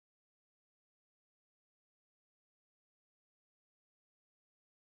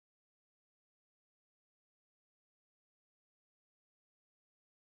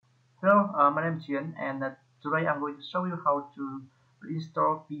Hello, my name is Jian, and today I'm going to show you how to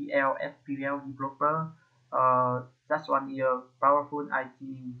install PL SQL developer. That's one year powerful IT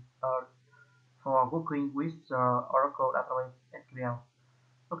for working with Oracle database SQL.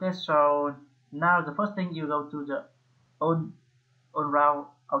 Okay, so now the first thing you go to the on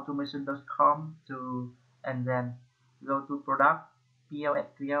onroundautomation.com to and then go to product PL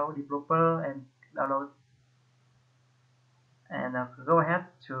SQL developer and download and go ahead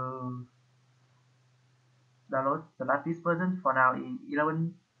to download the latest version for now is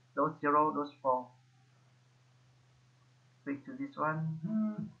 11.0.4. Click to this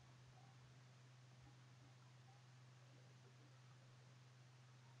one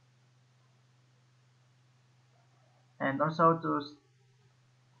and also to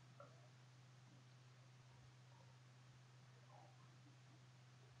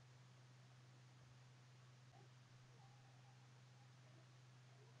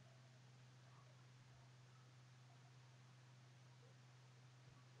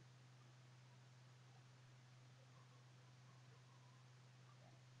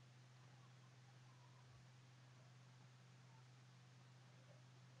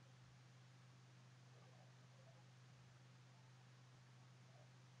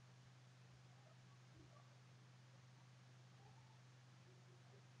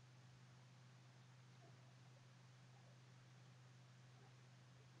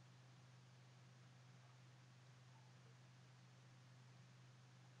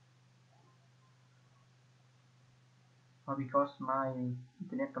because my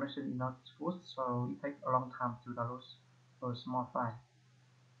internet connection is not good, so it takes a long time to download a small file.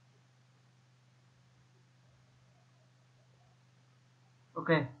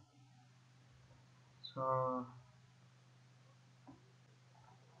 Okay, so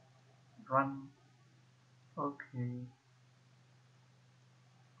run. Okay,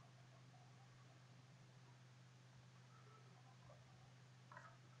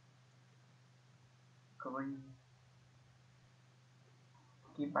 copy,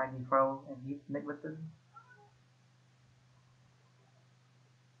 keep by default and hit next button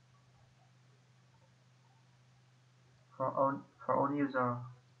for all user.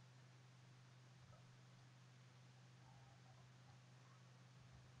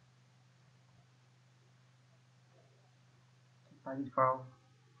 Keep by default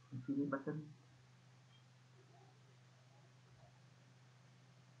and finish button.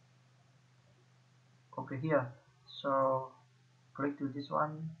 Okay, here. So click to this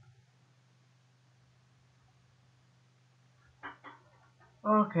one.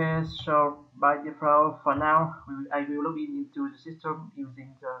 Okay, so by default, for now, I will log in into the system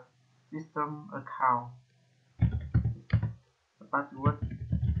using the system account, the password,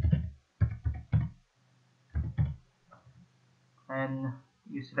 and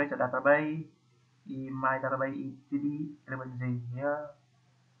you select the database. In my database is DD11Z here,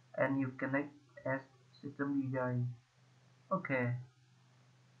 and you connect as system DJ. Okay.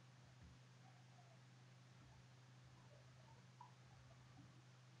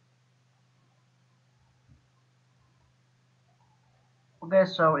 Okay,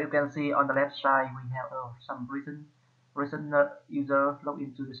 so you can see on the left side we have some recent user log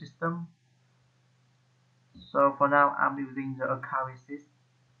into the system. So for now, I'm using the account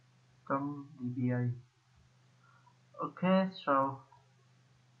system DBA. Okay, so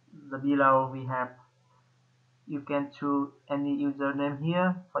the below we have you can choose any username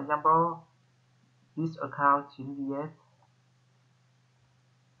here. For example, this account in VS.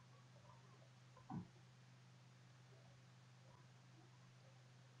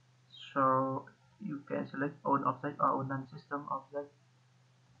 So you can select own object or own non-system object.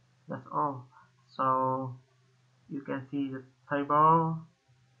 That's all. So you can see the table.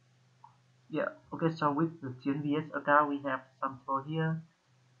 Yeah. Okay. So with the VS account, we have some table here,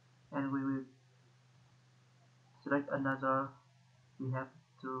 and we will select another. We have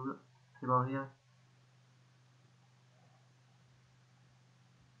two table here.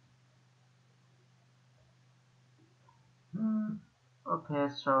 Okay.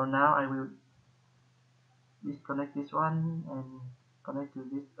 So now I will disconnect this one and connect to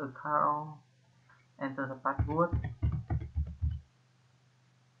this account. Enter the password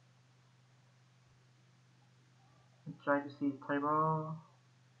and try to see the table.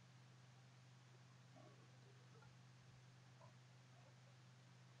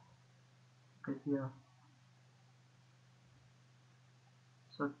 Okay, here.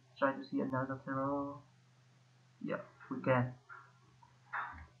 So try to see another table. Yeah, we can.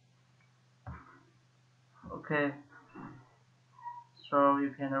 Okay, so you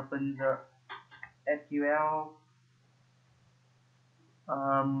can open the SQL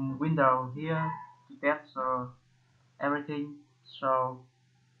window here to test everything. So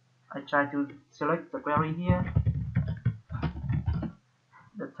I try to select the query here,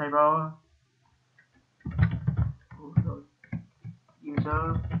 the table,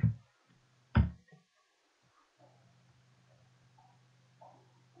 user,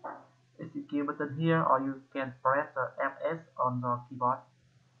 SQL button here, or you can press the FS on the keyboard.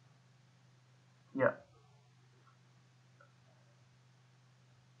 Yeah.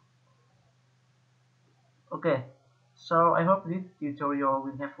 Okay. So I hope this tutorial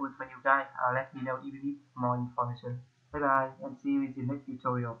will helpful for you guys. Let me know if you need more information. Bye bye and see you in the next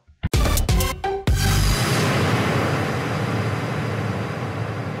tutorial.